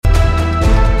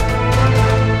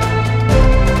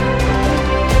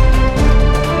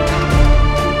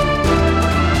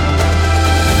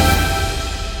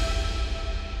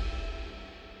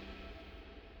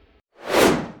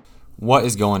What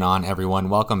is going on, everyone?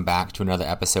 Welcome back to another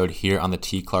episode here on the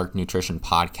T. Clark Nutrition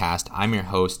Podcast. I'm your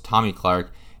host, Tommy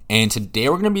Clark, and today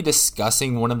we're going to be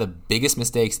discussing one of the biggest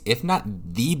mistakes, if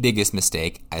not the biggest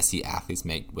mistake, I see athletes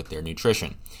make with their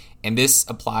nutrition. And this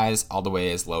applies all the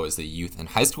way as low as the youth and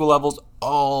high school levels,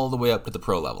 all the way up to the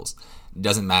pro levels.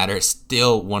 Doesn't matter, it's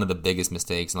still one of the biggest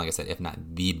mistakes, and like I said, if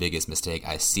not the biggest mistake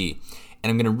I see. And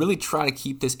I'm going to really try to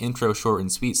keep this intro short and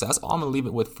sweet, so that's all I'm going to leave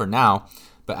it with for now.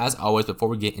 But as always, before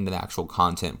we get into the actual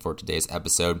content for today's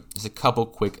episode, just a couple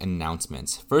quick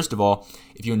announcements. First of all,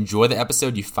 if you enjoy the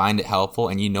episode, you find it helpful,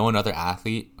 and you know another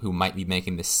athlete who might be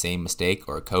making the same mistake,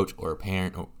 or a coach or a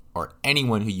parent or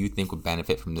anyone who you think would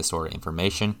benefit from this sort of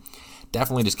information,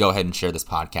 definitely just go ahead and share this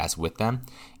podcast with them.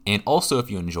 And also, if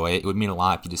you enjoy it, it would mean a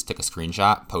lot if you just took a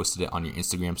screenshot, posted it on your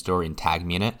Instagram story, and tagged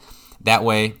me in it. That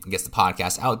way, it gets the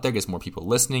podcast out there, gets more people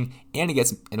listening, and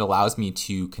it allows me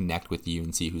to connect with you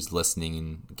and see who's listening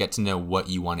and get to know what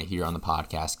you want to hear on the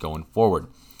podcast going forward.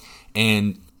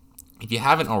 And if you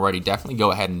haven't already, definitely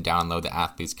go ahead and download the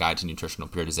Athlete's Guide to Nutritional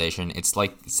Periodization. It's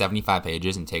like 75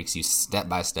 pages and takes you step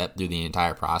by step through the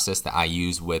entire process that I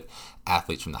use with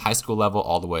athletes from the high school level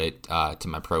all the way to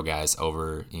my pro guys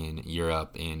over in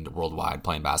Europe and worldwide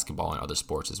playing basketball and other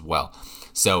sports as well.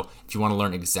 So if you want to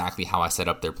learn exactly how I set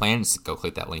up their plans, go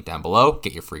click that link down below,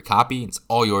 get your free copy. It's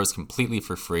all yours completely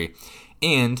for free.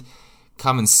 And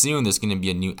coming soon, there's going to be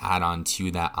a new add-on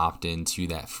to that opt-in, to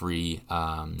that free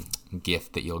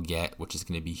gift that you'll get, which is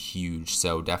going to be huge.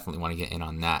 So definitely want to get in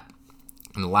on that.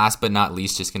 And last but not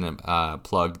least, just going to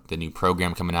plug the new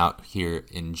program coming out here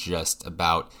in just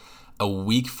about a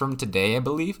week from today, I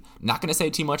believe. Not going to say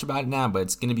too much about it now, but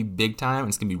it's going to be big time.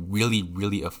 It's going to be really,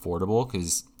 really affordable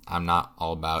because I'm not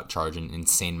all about charging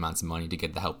insane amounts of money to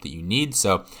get the help that you need.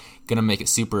 So going to make it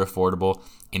super affordable,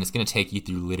 and it's going to take you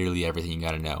through literally everything you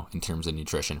got to know in terms of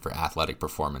nutrition for athletic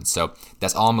performance. So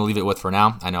that's all I'm going to leave it with for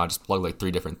now. I know I just plugged like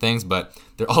 3 different things, but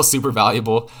they're all super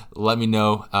valuable. Let me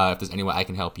know if there's any way I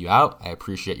can help you out. I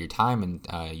appreciate your time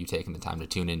and you taking the time to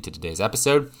tune into today's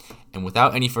episode. And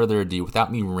without any further ado,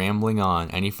 without me rambling on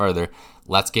any further,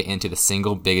 let's get into the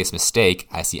single biggest mistake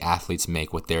I see athletes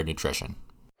make with their nutrition.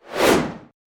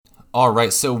 All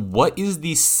right, so what is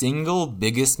the single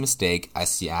biggest mistake I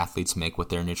see athletes make with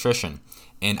their nutrition?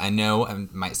 And I know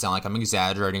it might sound like I'm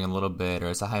exaggerating a little bit, or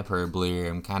it's a hyperbole, or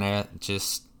I'm kind of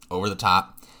just over the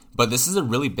top, but this is a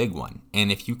really big one.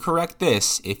 And if you correct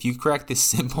this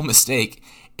simple mistake,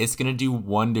 it's going to do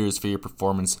wonders for your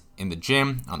performance in the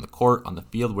gym, on the court, on the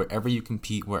field, wherever you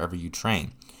compete, wherever you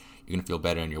train. You're going to feel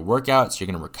better in your workouts. You're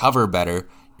going to recover better.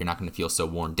 You're not going to feel so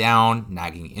worn down.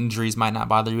 Nagging injuries might not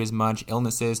bother you as much.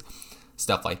 Illnesses,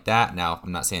 stuff like that. Now,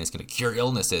 I'm not saying it's going to cure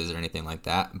illnesses or anything like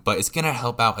that, but it's going to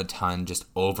help out a ton just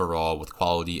overall with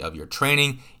quality of your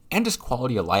training and just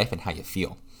quality of life and how you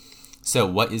feel. So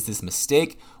what is this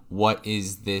mistake? What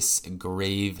is this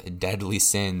grave, deadly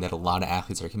sin that a lot of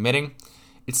athletes are committing?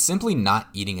 It's simply not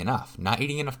eating enough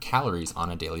calories on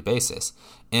a daily basis.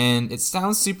 And it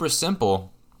sounds super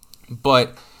simple,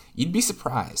 but you'd be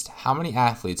surprised how many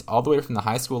athletes, all the way from the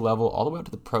high school level, all the way up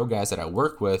to the pro guys that I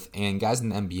work with, and guys in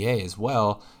the NBA as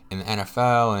well, in the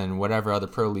NFL and whatever other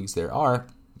pro leagues there are,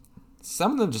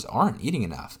 some of them just aren't eating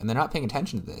enough, and they're not paying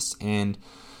attention to this. And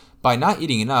by not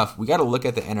eating enough, we got to look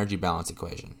at the energy balance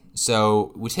equation.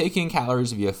 So we take in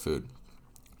calories via food,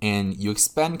 and you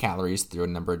expend calories through a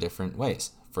number of different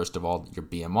ways. First of all, your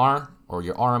BMR or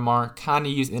your RMR, kind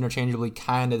of used interchangeably,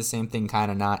 kind of the same thing,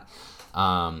 kind of not.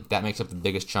 That makes up the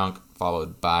biggest chunk,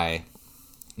 followed by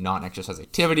non-exercise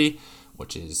activity,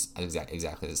 which is exactly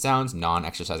as it sounds,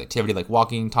 non-exercise activity like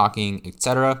walking, talking,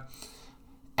 etc.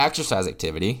 Exercise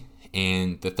activity,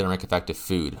 and the thermic effect of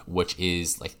food, which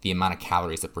is like the amount of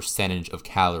calories, the percentage of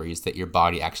calories that your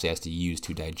body actually has to use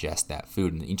to digest that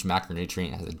food. And each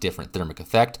macronutrient has a different thermic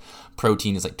effect.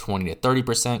 Protein is like 20 to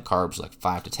 30%, carbs are like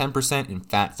 5 to 10%, and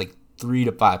fat is like 3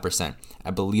 to 5%. I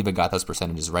believe I got those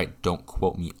percentages right. Don't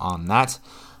quote me on that.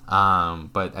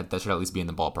 But that should at least be in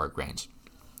the ballpark range.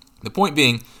 The point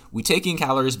being, we take in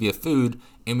calories via food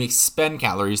and we expend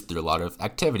calories through a lot of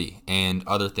activity and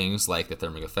other things like the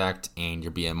thermic effect and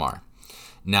your BMR.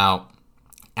 Now,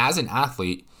 as an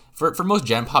athlete, for most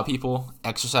Gen Pop people,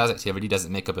 exercise activity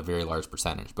doesn't make up a very large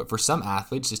percentage. But for some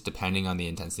athletes, just depending on the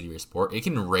intensity of your sport, it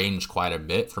can range quite a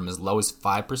bit from as low as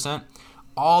 5%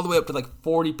 all the way up to like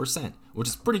 40%, which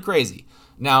is pretty crazy.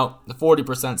 Now, the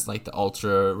 40% is like the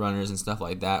ultra runners and stuff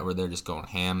like that, where they're just going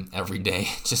ham every day,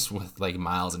 just with like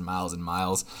miles and miles and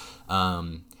miles,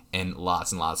 and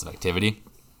lots of activity.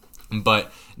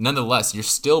 But nonetheless, you're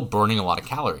still burning a lot of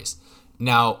calories.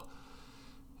 Now,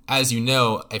 As you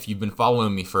know, if you've been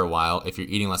following me for a while, if you're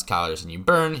eating less calories than you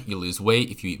burn, you lose weight.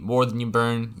 If you eat more than you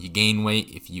burn, you gain weight.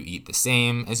 If you eat the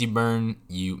same as you burn,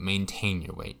 you maintain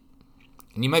your weight.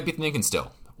 And you might be thinking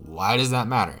still, why does that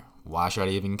matter? Why should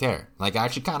I even care? Like, I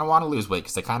actually kind of want to lose weight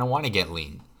because I kind of want to get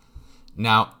lean.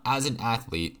 Now, as an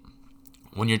athlete,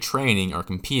 when you're training or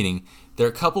competing, there are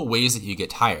a couple ways that you get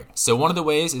tired. So one of the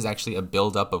ways is actually a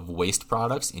buildup of waste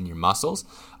products in your muscles.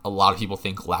 A lot of people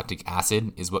think lactic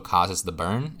acid is what causes the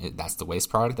burn. That's the waste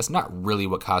product. That's not really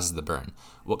what causes the burn.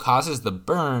 What causes the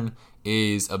burn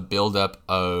is a buildup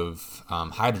of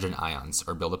hydrogen ions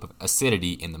or buildup of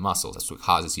acidity in the muscles. That's what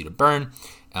causes you to burn.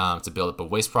 It's a buildup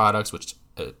of waste products, which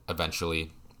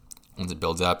eventually, once it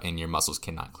builds up and your muscles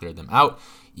cannot clear them out,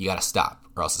 you got to stop,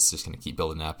 or else it's just going to keep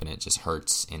building up and it just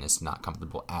hurts and it's not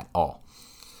comfortable at all.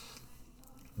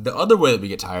 The other way that we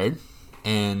get tired,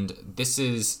 and this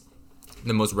is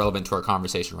the most relevant to our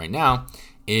conversation right now,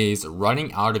 is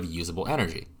running out of usable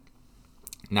energy.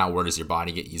 Now, where does your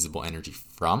body get usable energy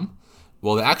from?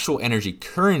 Well, the actual energy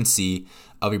currency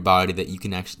of your body that you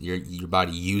can actually your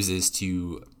body uses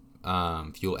to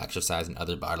fuel exercise and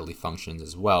other bodily functions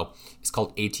as well is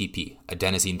called ATP,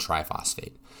 adenosine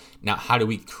triphosphate. Now, how do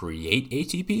we create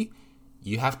ATP?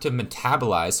 You have to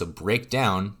metabolize, so break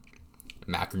down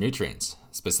macronutrients,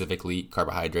 specifically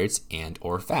carbohydrates and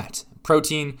or fat.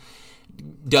 Protein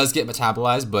does get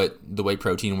metabolized, but the way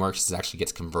protein works is it actually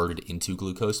gets converted into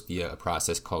glucose via a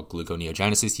process called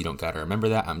gluconeogenesis. You don't got to remember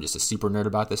that. I'm just a super nerd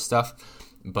about this stuff.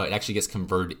 But it actually gets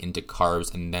converted into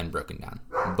carbs and then broken down.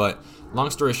 But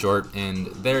long story short, and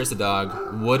there's the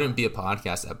dog. Wouldn't be a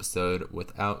podcast episode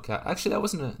without actually that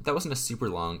wasn't a super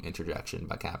long interjection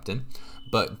by Captain.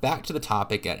 But back to the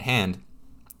topic at hand.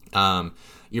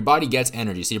 Your body gets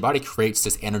energy, so your body creates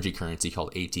this energy currency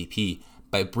called ATP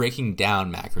by breaking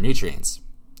down macronutrients.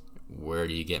 Where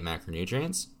do you get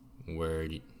macronutrients? Where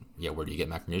do you get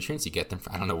macronutrients? You get them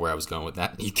from, I don't know where I was going with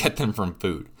that. You get them from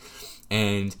food.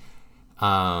 And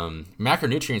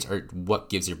macronutrients are what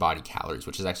gives your body calories,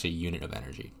 which is actually a unit of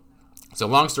energy. So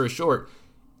long story short,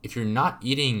 if you're not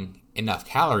eating enough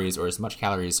calories or as much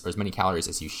calories or as many calories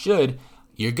as you should,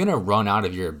 you're going to run out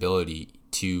of your ability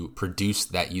to produce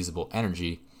that usable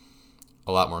energy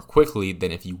a lot more quickly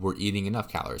than if you were eating enough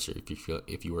calories or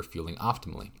if you were fueling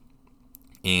optimally.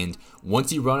 And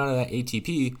once you run out of that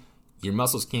ATP, your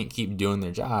muscles can't keep doing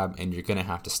their job and you're going to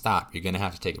have to stop. You're going to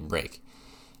have to take a break.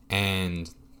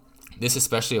 And this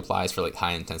especially applies for like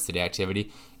high intensity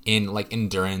activity in like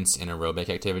endurance and aerobic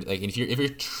activity. Like if you're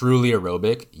truly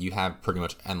aerobic, you have pretty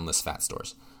much endless fat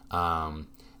stores.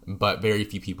 But very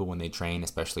few people when they train,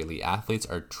 especially elite athletes,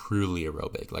 are truly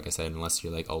aerobic. Like I said, unless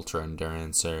you're like ultra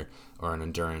endurance or an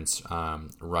endurance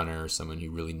runner, or someone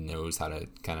who really knows how to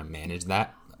kind of manage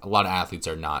that. A lot of athletes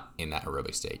are not in that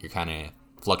aerobic state. You're kind of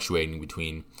fluctuating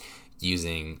between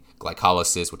using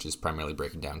glycolysis, which is primarily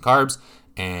breaking down carbs,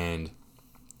 and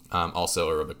also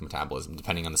aerobic metabolism,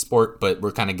 depending on the sport. But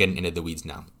we're kind of getting into the weeds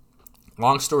now.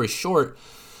 Long story short,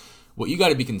 what you got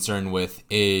to be concerned with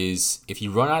is if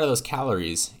you run out of those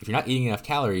calories, if you're not eating enough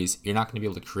calories, you're not going to be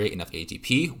able to create enough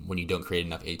ATP. When you don't create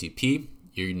enough ATP,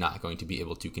 you're not going to be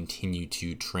able to continue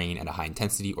to train at a high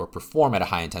intensity or perform at a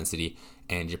high intensity,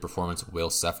 and your performance will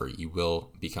suffer. You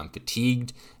will become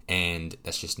fatigued, and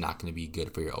that's just not going to be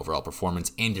good for your overall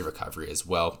performance and your recovery as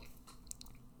well,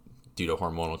 due to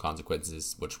hormonal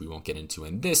consequences, which we won't get into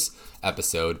in this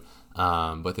episode.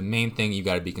 But the main thing you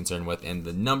got to be concerned with, and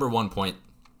the number one point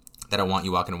that I want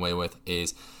you walking away with,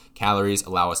 is calories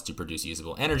allow us to produce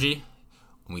usable energy.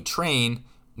 When we train,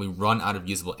 we run out of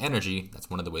usable energy. That's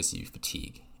one of the ways that you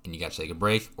fatigue, and you got to take a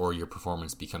break or your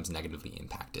performance becomes negatively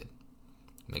impacted.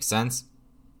 Make sense?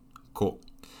 Cool.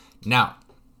 Now,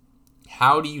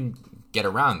 how do you get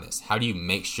around this? How do you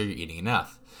make sure you're eating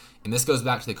enough? And this goes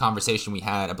back to the conversation we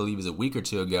had, I believe it was a week or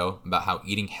two ago, about how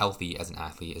eating healthy as an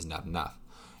athlete is not enough.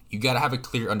 You got to have a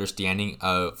clear understanding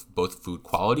of both food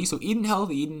quality. So eating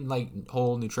healthy, eating like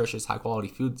whole, nutritious, high quality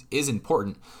foods is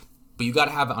important, but you got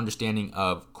to have an understanding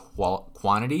of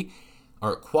quantity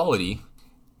or quality.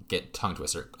 Get tongue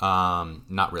twister.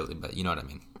 Not really, but you know what I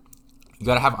mean. You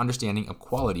got to have an understanding of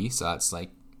quality. So that's like,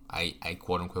 I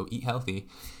quote unquote eat healthy.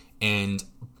 And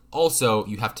also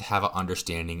you have to have an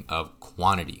understanding of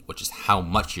quantity, which is how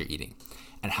much you're eating.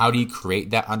 And how do you create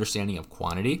that understanding of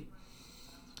quantity?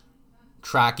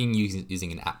 Tracking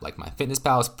using an app like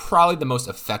MyFitnessPal is probably the most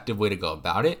effective way to go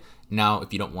about it. Now,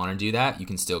 if you don't want to do that, you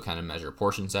can still kind of measure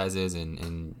portion sizes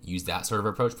and use that sort of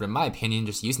approach. But in my opinion,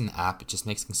 just using the app, it just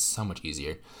makes things so much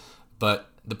easier. But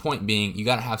the point being, you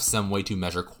got to have some way to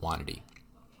measure quantity.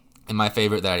 And my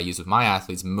favorite that I use with my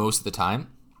athletes most of the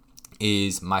time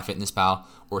is MyFitnessPal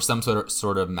or some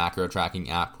sort of macro tracking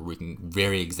app where we can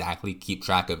very exactly keep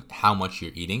track of how much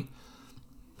you're eating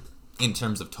in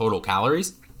terms of total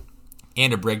calories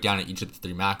and a breakdown of each of the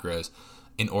 3 macros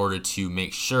in order to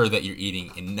make sure that you're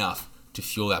eating enough to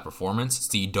fuel that performance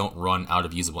so you don't run out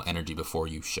of usable energy before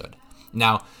you should.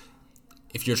 Now,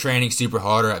 if you're training super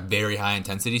hard or at very high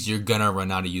intensities, you're going to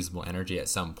run out of usable energy at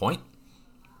some point.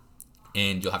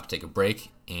 And you'll have to take a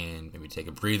break and maybe take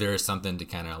a breather or something to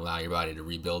kind of allow your body to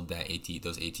rebuild those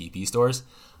ATP stores.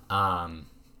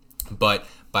 But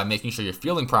by making sure you're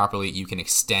fueling properly, you can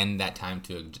extend that time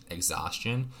to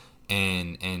exhaustion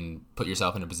and put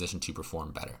yourself in a position to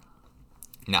perform better.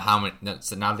 Now,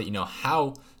 now that you know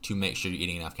how to make sure you're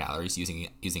eating enough calories using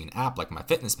an app like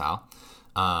MyFitnessPal,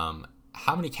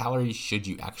 how many calories should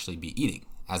you actually be eating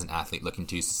as an athlete looking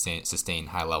to sustain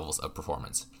high levels of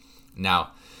performance?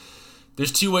 Now,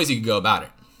 there's 2 ways you could go about it.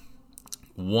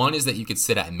 One is that you could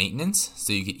sit at maintenance,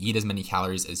 so you could eat as many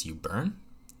calories as you burn.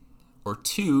 Or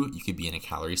 2, you could be in a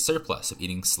calorie surplus of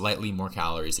eating slightly more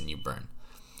calories than you burn.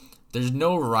 There's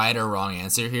no right or wrong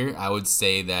answer here. I would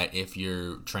say that if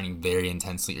you're training very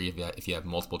intensely, or if you have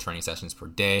multiple training sessions per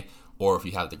day, or if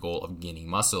you have the goal of gaining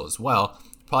muscle as well,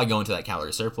 probably go into that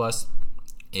calorie surplus.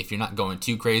 If you're not going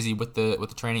too crazy with the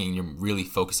training and you're really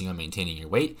focusing on maintaining your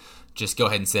weight, just go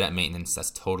ahead and sit at maintenance. That's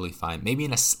totally fine. Maybe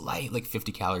in a slight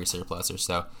 50 calorie surplus or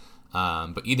so.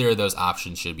 But either of those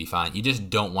options should be fine. You just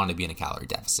don't want to be in a calorie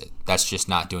deficit. That's just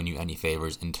not doing you any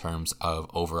favors in terms of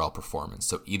overall performance.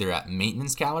 So either at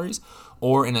maintenance calories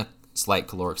or in a slight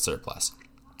caloric surplus.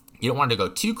 You don't want to go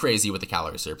too crazy with the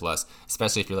calorie surplus,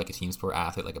 especially if you're like a team sport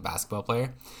athlete, like a basketball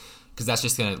player, because that's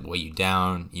just going to weigh you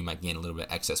down. You might gain a little bit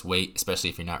of excess weight, especially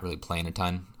if you're not really playing a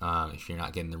ton. If you're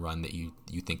not getting the run that you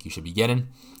think you should be getting,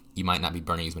 you might not be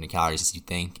burning as many calories as you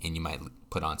think, and you might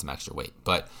put on some extra weight.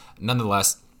 But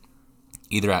nonetheless,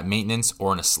 either at maintenance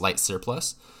or in a slight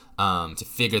surplus. To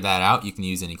figure that out, you can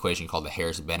use an equation called the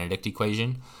Harris-Benedict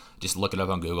equation. Just look it up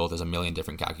on Google. There's a million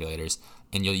different calculators.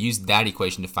 And you'll use that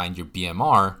equation to find your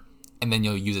BMR, and then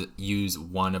you'll use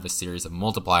one of a series of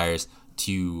multipliers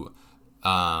to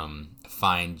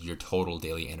find your total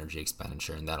daily energy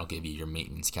expenditure, and that'll give you your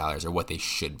maintenance calories, or what they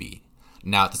should be.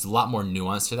 Now, there's a lot more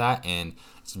nuance to that, and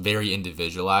it's very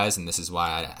individualized, and this is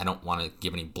why I don't want to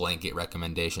give any blanket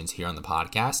recommendations here on the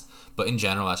podcast, but in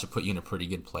general, that should put you in a pretty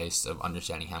good place of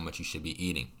understanding how much you should be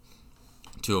eating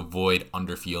to avoid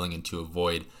underfueling and to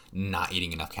avoid not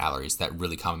eating enough calories. That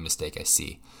really common mistake I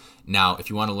see. Now, if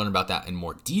you want to learn about that in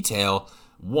more detail,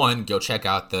 one, go check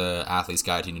out the Athlete's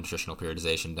Guide to Nutritional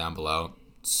Periodization down below.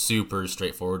 Super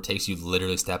straightforward, takes you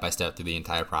literally step by step through the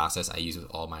entire process I use with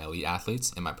all my elite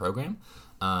athletes in my program,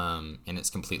 and it's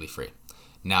completely free.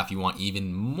 Now, if you want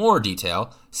even more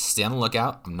detail, stay on the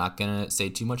lookout. I'm not going to say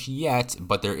too much yet,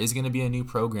 but there is going to be a new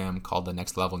program called the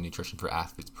Next Level Nutrition for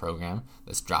Athletes program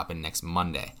that's dropping next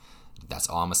Monday. That's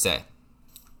all I'm going to say.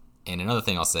 And another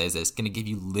thing I'll say is that it's going to give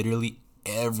you literally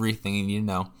everything you need to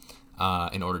know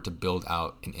in order to build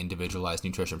out an individualized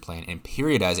nutrition plan and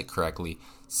periodize it correctly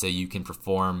so you can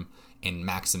perform and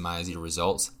maximize your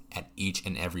results at each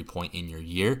and every point in your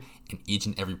year and each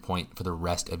and every point for the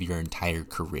rest of your entire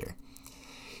career.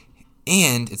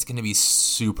 And it's going to be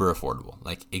super affordable,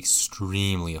 like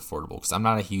extremely affordable, because I'm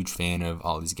not a huge fan of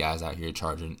all these guys out here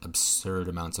charging absurd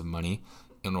amounts of money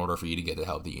in order for you to get the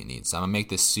help that you need. So I'm going to make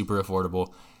this super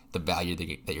affordable. The value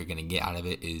that you're going to get out of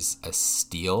it is a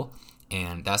steal.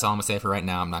 And that's all I'm going to say for right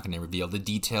now. I'm not going to reveal the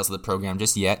details of the program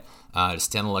just yet. Just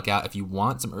stay on the lookout. If you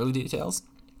want some early details,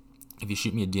 if you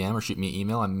shoot me a DM or shoot me an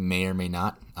email, I may or may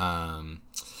not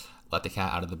let the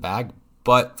cat out of the bag.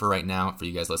 But for right now, for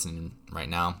you guys listening right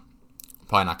now, I'm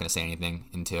probably not going to say anything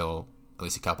until at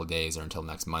least a couple of days or until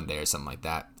next Monday or something like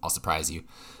that. I'll surprise you.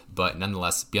 But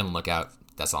nonetheless, be on the lookout.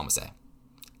 That's all I'm going to say.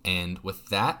 And with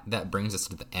that, that brings us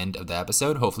to the end of the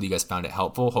episode. Hopefully you guys found it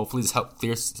helpful. Hopefully this helped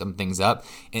clear some things up.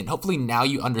 And hopefully now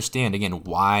you understand, again,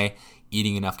 why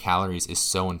eating enough calories is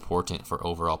so important for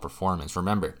overall performance.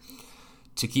 Remember,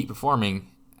 to keep performing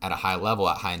at a high level,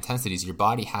 at high intensities, your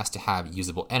body has to have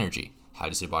usable energy. How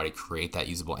does your body create that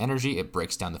usable energy? It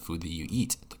breaks down the food that you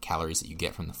eat, the calories that you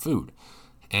get from the food.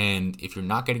 And if you're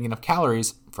not getting enough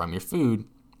calories from your food,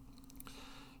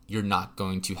 you're not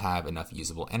going to have enough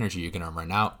usable energy. You're going to run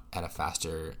out at a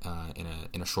faster,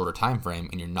 in a shorter time frame,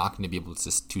 and you're not going to be able to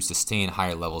sustain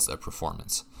higher levels of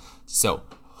performance. So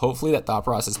hopefully that thought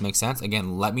process makes sense.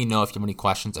 Again, let me know if you have any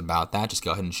questions about that. Just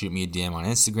go ahead and shoot me a DM on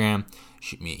Instagram,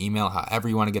 shoot me an email, however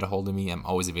you want to get a hold of me. I'm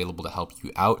always available to help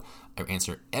you out. I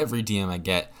answer every DM I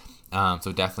get.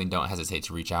 So definitely don't hesitate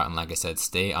to reach out. And like I said,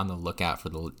 stay on the lookout for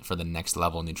the Next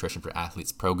Level Nutrition for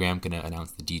Athletes program. Going to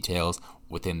announce the details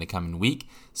within the coming week.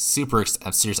 I'm super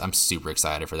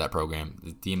excited for that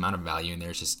program. The amount of value in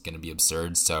there is just going to be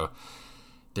absurd. So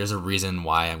there's a reason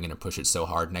why I'm going to push it so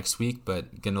hard next week,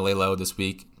 but going to lay low this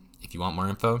week. If you want more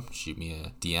info, shoot me a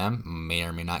DM. May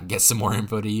or may not get some more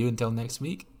info to you until next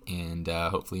week. And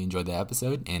hopefully you enjoyed the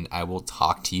episode, and I will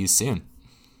talk to you soon.